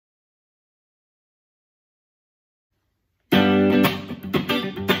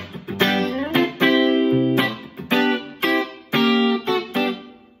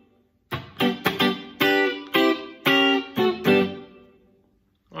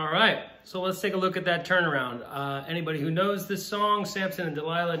All right, so let's take a look at that turnaround. Anybody who knows this song, Samson and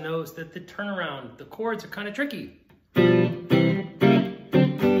Delilah, knows that the turnaround, the chords are kind of tricky.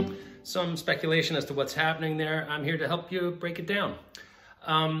 Some speculation as to what's happening there. I'm here to help you break it down.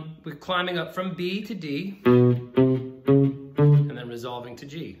 We're climbing up from B to D, and then resolving to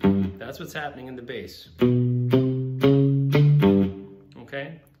G. That's what's happening in the bass.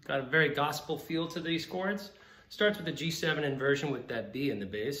 Okay, got a very gospel feel to these chords. Starts with the G7 inversion with that B in the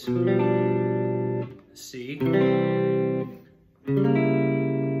bass. C.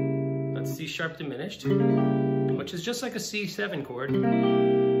 That's C sharp diminished, which is just like a C7 chord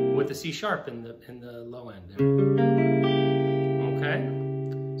with a C sharp in the low end there. Okay,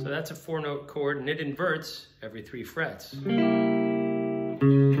 so that's a 4-note chord, and it inverts every 3 frets.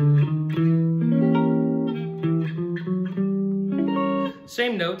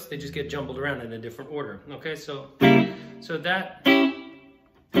 Same notes, they just get jumbled around in a different order. Okay, so that's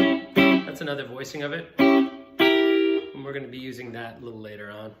another voicing of it. And we're going to be using that a little later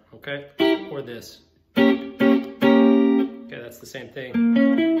on, okay? Or this. Okay, that's the same thing.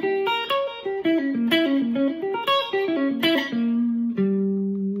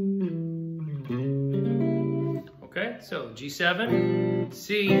 Okay, so G7,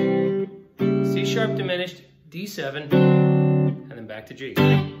 C, C sharp diminished, D7, and then back to G.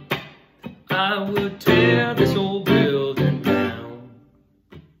 I would tear this old building down.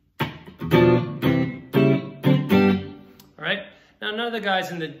 All right, now none of the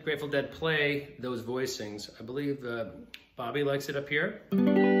guys in the Grateful Dead play those voicings. I believe Bobby likes it up here.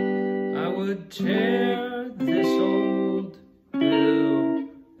 I would tear this old building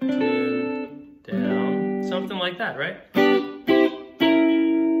down. Something like that, right?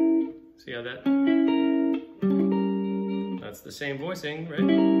 See how that... That's the same voicing, right?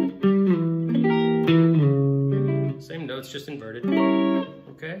 Same notes, just inverted.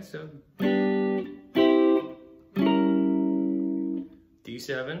 Okay, so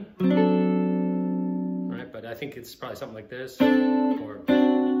D7. All right, but I think it's probably something like this, or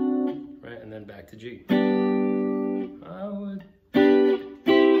right, and then back to G. I would,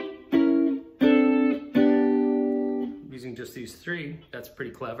 using just these 3, that's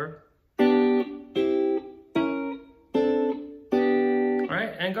pretty clever.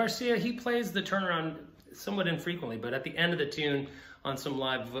 And Garcia, he plays the turnaround somewhat infrequently, but at the end of the tune on some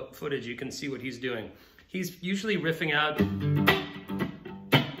live footage, you can see what he's doing. He's usually riffing out,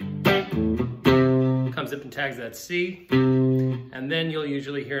 comes up and tags that C, and then you'll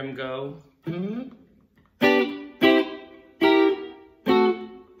usually hear him go.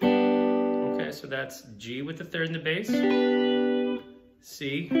 Okay, so that's G with the 3rd in the bass,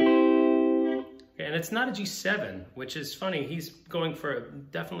 C. And it's not a G7, which is funny. He's going for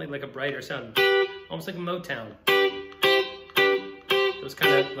definitely like a brighter sound, almost like a Motown. Those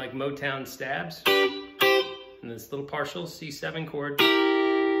kind of like Motown stabs. And this little partial C7 chord,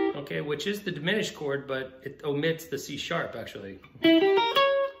 okay, which is the diminished chord, but it omits the C sharp actually.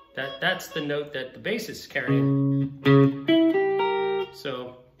 That's the note that the bass is carrying.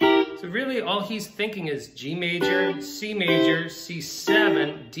 So really all he's thinking is G major,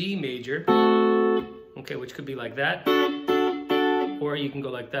 C7, D major. Okay, which could be like that, or you can go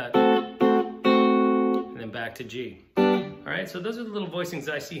like that, and then back to G. All right, so those are the little voicings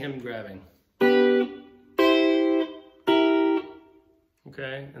I see him grabbing.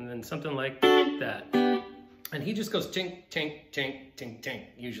 Okay, and then something like that. And he just goes tink, tink, tink, tink, tink,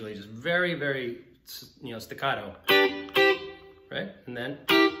 usually just very, very, staccato. Right, and then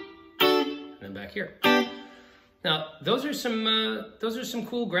back here. Now, those are some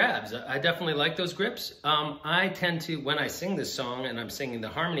cool grabs. I definitely like those grips. I tend to, when I sing this song and I'm singing the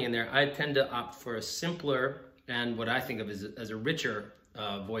harmony in there, I tend to opt for a simpler and what I think of as a richer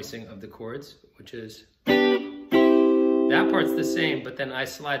voicing of the chords, which is, that part's the same, but then I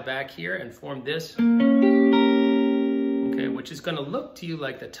slide back here and form this, okay, which is gonna look to you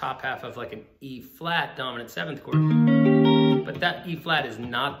like the top half of like an E flat dominant 7th chord. But that E flat is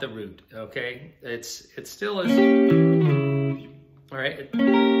not the root, okay? It still is. All right.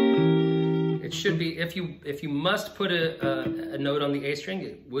 It should be, if you must put a note on the A string,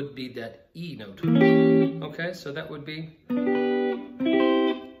 it would be that E note. Okay, so that would be. And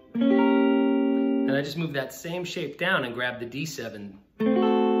I just move that same shape down and grab the D7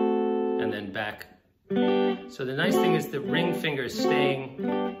 and then back. So the nice thing is the ring finger is staying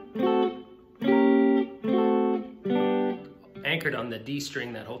anchored on the D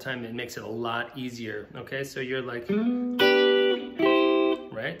string that whole time. It makes it a lot easier. Okay, so you're like,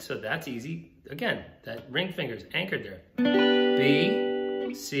 right? So that's easy. Again, that ring finger is anchored there.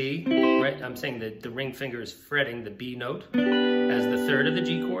 B, C, right? I'm saying that the ring finger is fretting the B note. And as the third of the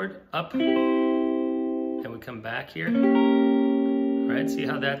G chord, up, and we come back here. All right, see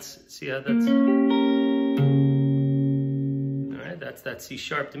how that's, all right, that's that C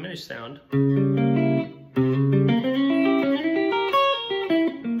sharp diminished sound.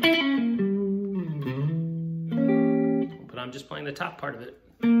 But I'm just playing the top part of it.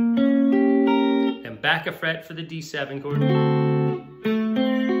 And back a fret for the D7 chord.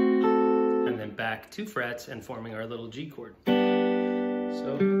 And then back 2 frets and forming our little G chord.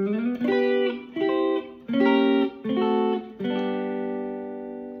 So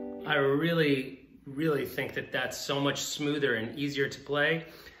I really think that that's so much smoother and easier to play,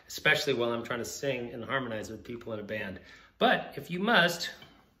 especially while I'm trying to sing and harmonize with people in a band. But if you must,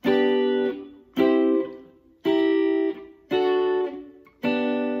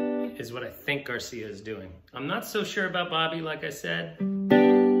 is what I think Garcia is doing. I'm not so sure about Bobby, like I said.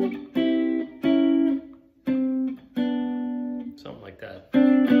 Something like that.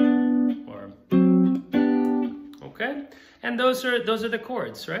 Or, okay. And those are the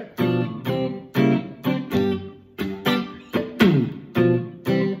chords, right?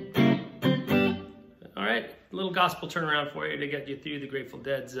 All right, a little gospel turnaround for you to get you through the Grateful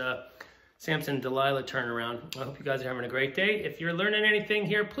Dead's Samson, Delilah turnaround. I hope you guys are having a great day. If you're learning anything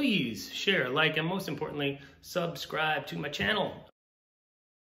here, please share, like, and most importantly, subscribe to my channel.